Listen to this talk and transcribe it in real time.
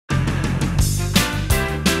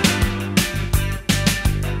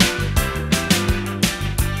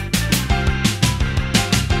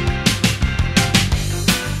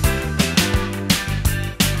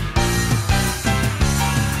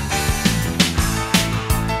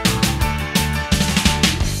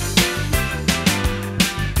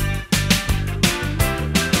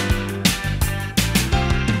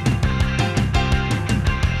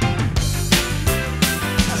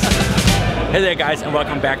Hey there guys, and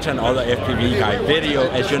welcome back to another FPV Guide video.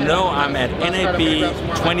 As you know, I'm at NAB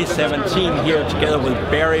 2017 here together with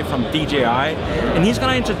Barry from DJI, and he's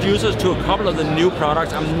going to introduce us to a couple of the new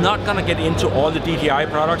products. I'm not going to get into all the DJI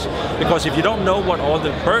products, because if you don't know what all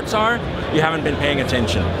the birds are, you haven't been paying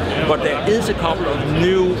attention. But there is a couple of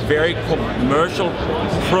new, very commercial,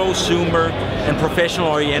 prosumer, and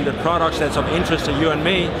professional-oriented products that's of interest to you and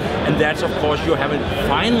me, and that's, of course, you have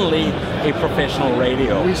finally a professional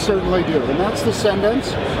radio. We certainly do, and that's the Cendence.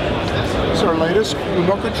 It's our latest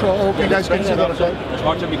remote control. I hope you guys can see that okay. As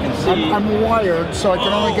much as we can see. I'm wired, so I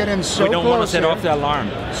can only get in so close. We don't want to set off the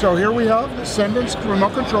alarm. So here we have the Cendence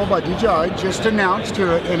remote control by DJI, just announced here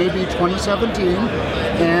at NAB 2017,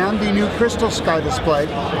 and the new Crystal Sky display.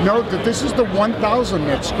 Note that this is the 1000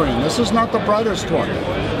 nit screen. This is not the brightest one.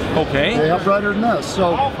 Okay. They have brighter than this.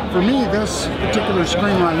 So for me, this particular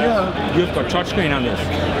screen right here, you've got touchscreen on this.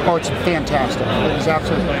 Oh, it's fantastic. It's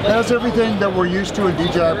absolutely. It has everything that we're used to in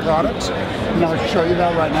DJI products. And I'll show you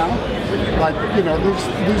that right now. Like, you know,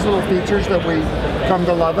 these little features that we come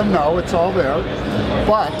to love and know, it's all there.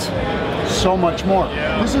 But so much more.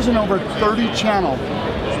 This is an over 30 channel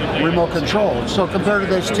remote control. So compared to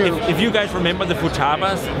this too. If you guys remember the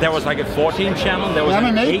Futabas, there was like a 14 channel, there was and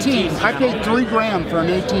an 18 channel. I paid $3 grand for an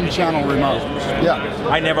 18 channel remote. Yeah.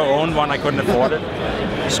 I never owned one, I couldn't afford it.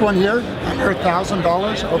 This one here, under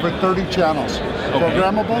 $1,000, over 30 channels. Okay.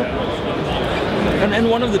 Programmable. And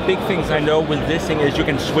one of the big things I know with this thing is you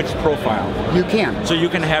can switch profile. You can. So you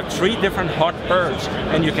can have 3 different hot birds,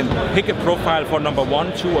 and you can pick a profile for number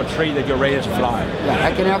 1, 2, or 3 that you're ready to fly. Yeah,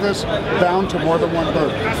 I can have this bound to more than one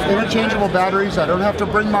bird. Interchangeable batteries. I don't have to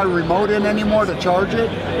bring my remote in anymore to charge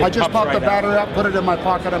it. I just pop the battery up, put it in my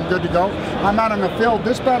pocket, I'm good to go. I'm out in the field.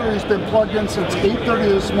 This battery's been plugged in since 8:30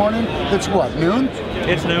 this morning. It's what, noon?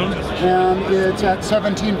 It's noon. And it's at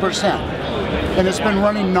 17%. And it's been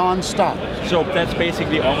running non-stop. So that's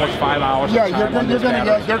basically almost 5 hours. Yeah,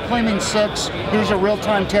 they're claiming 6. Here's a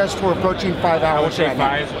real-time test. We're approaching 5 hours. I would say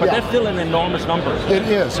right 5, but that's still an enormous number. It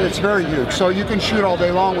is. It's very huge. So you can shoot all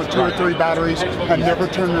day long with 2 or 3 batteries and never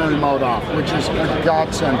turn the remote off, which is a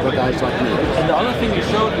godsend for guys like me. And the other thing you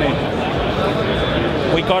showed me,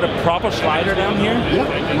 we got a proper slider down here,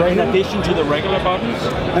 right in addition to the regular buttons.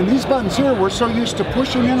 And these buttons here, we're so used to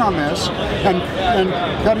pushing in on this and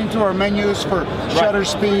cutting through our menus for shutter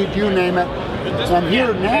speed, you name it. And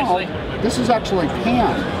here now, this is actually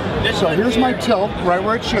pan. So here's my tilt, right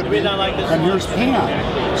where it should be, and here's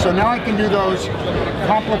pan. So now I can do those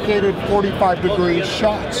complicated 45-degree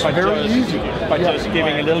shots very easy. By just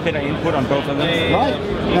giving a little bit of input on both of them. Right.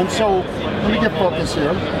 And so, let me get focus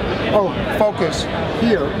here. Oh, focus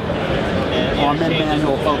here. Oh, I'm in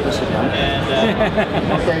manual focus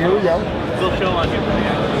again. Okay, here we go.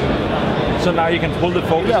 So now you can pull the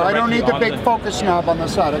focus. Yeah, I don't need the big focus knob on the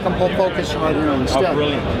side. I can pull focus right here instead. Oh,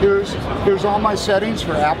 brilliant. Here's all my settings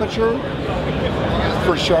for aperture,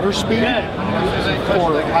 for shutter speed,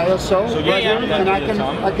 for ISO, right here, and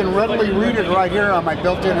I can readily read it right here on my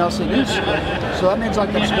built-in LCD screen. So that means I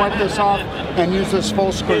can swipe this off and use this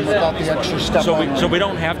full screen without the extra step. So we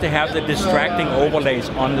don't have to have the distracting overlays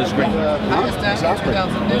on the screen. Exactly.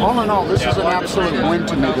 All in all, this is an absolute win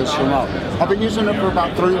to me, this remote. I've been using it for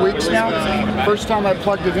about 3 weeks now. First time I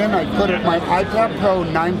plugged it in, I put it my iPad Pro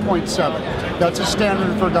 9.7. That's a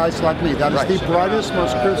standard for guys like me. That is the brightest,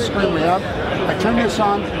 most crisp screen we have. I turned this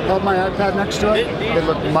on, held my iPad next to it. It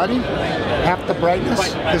looked muddy, half the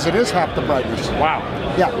brightness, because it is half the brightness. Wow.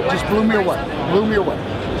 Yeah, just blew me away. Blew me away.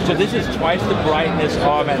 So this is twice the brightness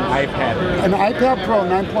of an iPad. An iPad Pro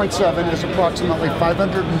 9.7 is approximately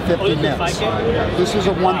 550 nits. This is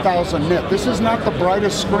a 1000 nit. This is not the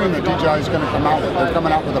brightest screen that DJI is going to come out with. They're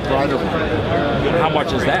coming out with a brighter one. How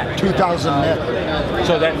much is that? 2000 nit.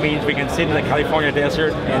 So that means we can sit in the California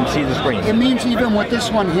desert and see the screen. It means even with this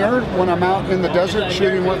one here, when I'm out in the desert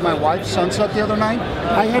shooting with my wife sunset the other night,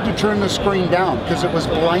 I had to turn the screen down because it was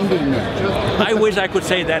blinding me. I wish I could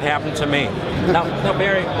say that happened to me. Now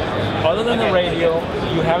Barry, other than the radio,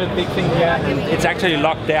 you have a big thing here. It's actually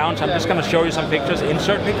locked down, so I'm just going to show you some pictures,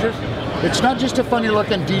 insert pictures. It's not just a funny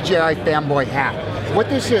looking DJI fanboy hat. What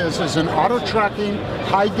this is an auto-tracking,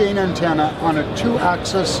 high-gain antenna on a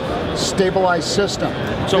 2-axis stabilized system.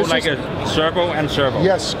 So this like a servo and servo?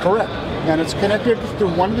 Yes, correct. And it's connected to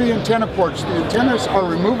one of the antenna ports. The antennas are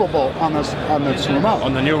removable on this remote.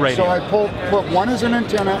 On the new radio. So I put one as an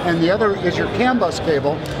antenna and the other is your CAN bus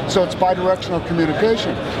cable, so it's bidirectional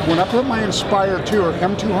communication. When I put my Inspire 2 or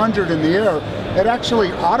M200 in the air, it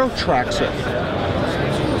actually auto-tracks it.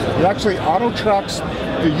 It actually auto-tracks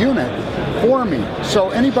the unit for me.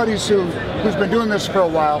 So anybody who who's been doing this for a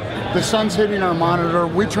while. The sun's hitting our monitor.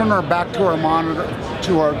 We turn our back to our monitor,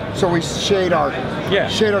 so we shade our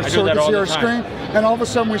so we can see our screen. And all of a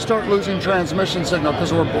sudden we start losing transmission signal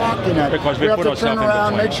because we're blocking it. Because we have to turn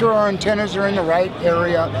around, make sure our antennas are in the right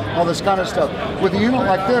area, all this kind of stuff. With a unit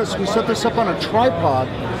like this, we set this up on a tripod.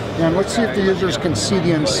 And let's see if the users can see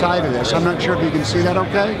the inside of this. I'm not sure if you can see that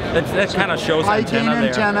okay. That kind of shows high gain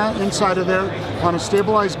antenna inside of there on a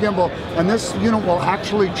stabilized gimbal. And this unit will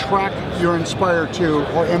actually track your Inspire 2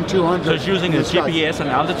 or M200. So it's using the GPS and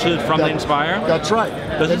altitude from the Inspire? That's right.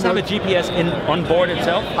 Does this have a GPS on board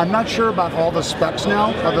itself? I'm not sure about all the specs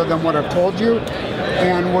now, other than what I've told you.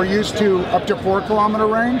 And we're used to up to 4-kilometer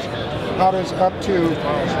range. That is up to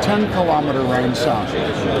 10-kilometer range sound.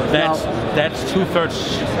 That's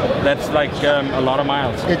 2/3. That's like a lot of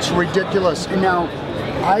miles. It's ridiculous. Now,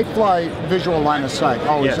 I fly visual line of sight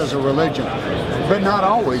always as a religion, but not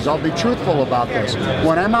always. I'll be truthful about this.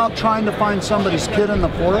 When I'm out trying to find somebody's kid in the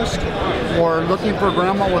forest or looking for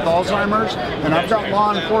grandma with Alzheimer's, and I've got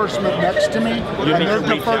law enforcement next to me, and they're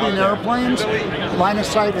diverting airplanes, line of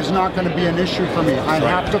sight is not going to be an issue for me. I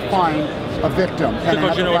have to find a victim.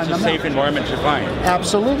 Because you know it's a safe environment to find.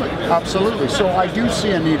 Absolutely, absolutely. So I do see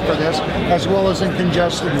a need for this, as well as in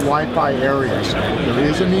congested Wi-Fi areas. There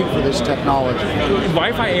is a need for this technology.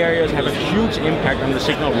 Wi-Fi areas have a huge impact on the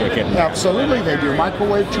signal we are getting. Absolutely, they do.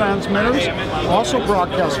 Microwave transmitters also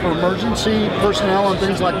broadcast for emergency personnel and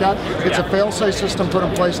things like that. It's a fail-safe system put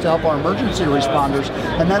in place to help our emergency responders,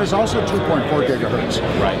 and that is also 2.4 gigahertz.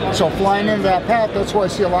 Right. So flying into that path, that's why I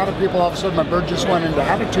see a lot of people all of a sudden, my bird just went into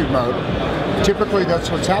attitude mode. Typically,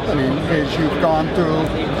 that's what's happening, is you've gone through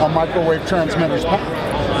a microwave transmitter's path.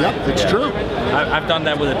 Yep, it's true. I've done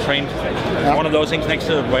that with a train. One of those things next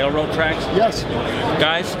to the railroad tracks. Yes.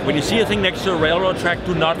 Guys, when you see a thing next to a railroad track,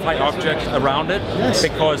 do not fly objects around it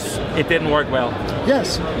because it didn't work well.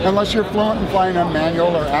 Yes, unless you're fluent in flying on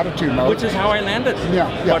manual or attitude mode. Which is how I landed. Yeah,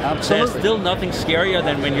 but absolutely. There's still nothing scarier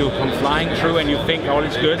than when you come flying through and you think all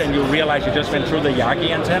is good and you realize you just went through the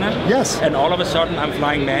Yagi antenna. Yes. And all of a sudden I'm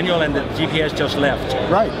flying manual and the GPS just left.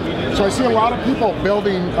 Right. So I see a lot of people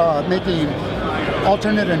building, making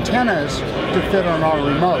alternate antennas to fit on our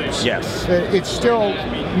remotes. Yes. It's still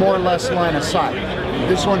more or less line of sight.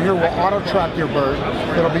 This one here will auto-track your bird.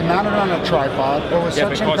 It'll be mounted on a tripod or with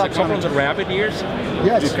suction because cups a couple of the rabbit ears,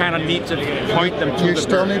 you kind of need to point them to the bird. You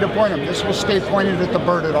still need to point them. This will stay pointed at the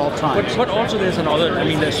bird at all times. But also there's another, I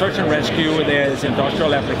mean, there's search and rescue, there's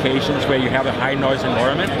industrial applications where you have a high noise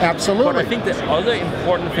environment. Absolutely. But I think the other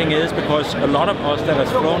important thing is, because a lot of us that has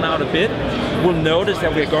flown out a bit will notice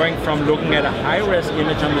that we're going from looking at a high-res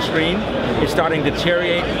image on the screen, it's starting to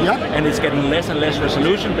deteriorate, and it's getting less and less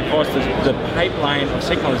resolution because the pipeline of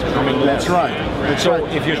signal is becoming less. That's right. So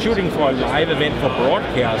if you're shooting for a live event for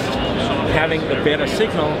broadcast, having a better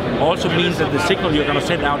signal also means that the signal you're going to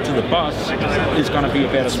send out to the bus is going to be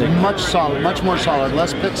a better signal. Much more solid,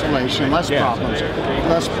 less pixelation, less problems,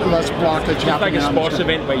 less blockage. It's like a sports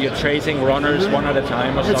event where you're chasing runners one at a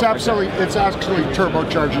time or it's something. It's actually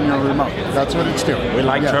turbocharging your remote. That's what it's doing. We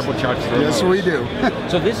like turbocharged remotes. Yes, we do.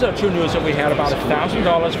 So these are two news that we had about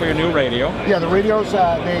 $1,000 for your new radio. Yeah, the radios,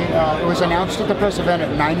 it was announced at the press event at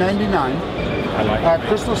 $999. I like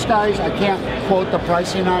Crystal Skies, I can't quote the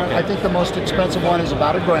pricing on it. I think the most expensive one is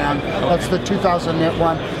about $1,000. That's the 2,000 nit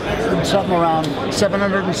one. Something around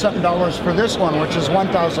 $700 and something for this one, which is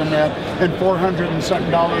 1,000 nit, and $400 and something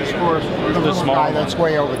for the little guy that's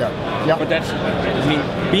way over there. Yeah. But that's, I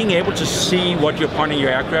mean, being able to see what you're pointing your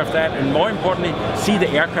aircraft at, and more importantly, see the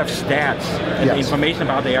aircraft stats and the information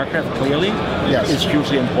about the aircraft clearly is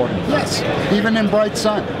hugely important. Yes, even in bright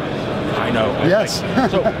sun. I know. Yes.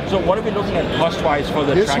 So what are we looking at cost-wise for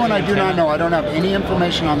the this tracking one? I do antenna? not know. I don't have any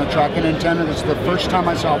information on the tracking antenna. This is the first time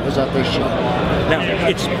I saw it was at this show. Now,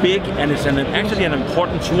 it's big and it's actually an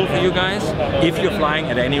important tool for you guys if you're flying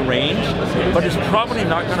at any range, but it's probably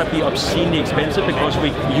not going to be obscenely expensive because we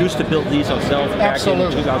used to build these ourselves back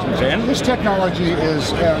in 2010. This technology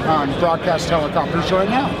is on broadcast helicopters right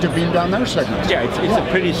now to beam down their signals. Yeah, it's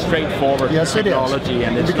a pretty straightforward technology,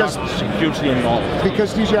 and it's not hugely involved.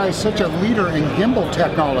 Because DJI is such a leader in gimbal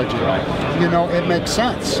technology, you know, it makes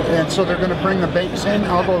sense. And so they're going to bring the same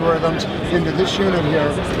algorithms into this unit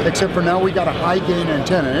here, except for now we got a high gain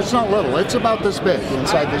antenna. It's not little, it's about this big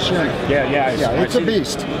inside this unit. Yeah, it's a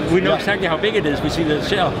beast. We know exactly how big it is. We see the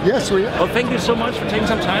shell. Yes, we. Well, thank you so much for taking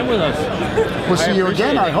some time with us. We'll see you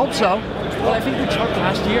again, I hope so. Well, I think we talked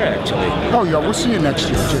last year, actually. Oh yeah, we'll see you next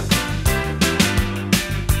year too.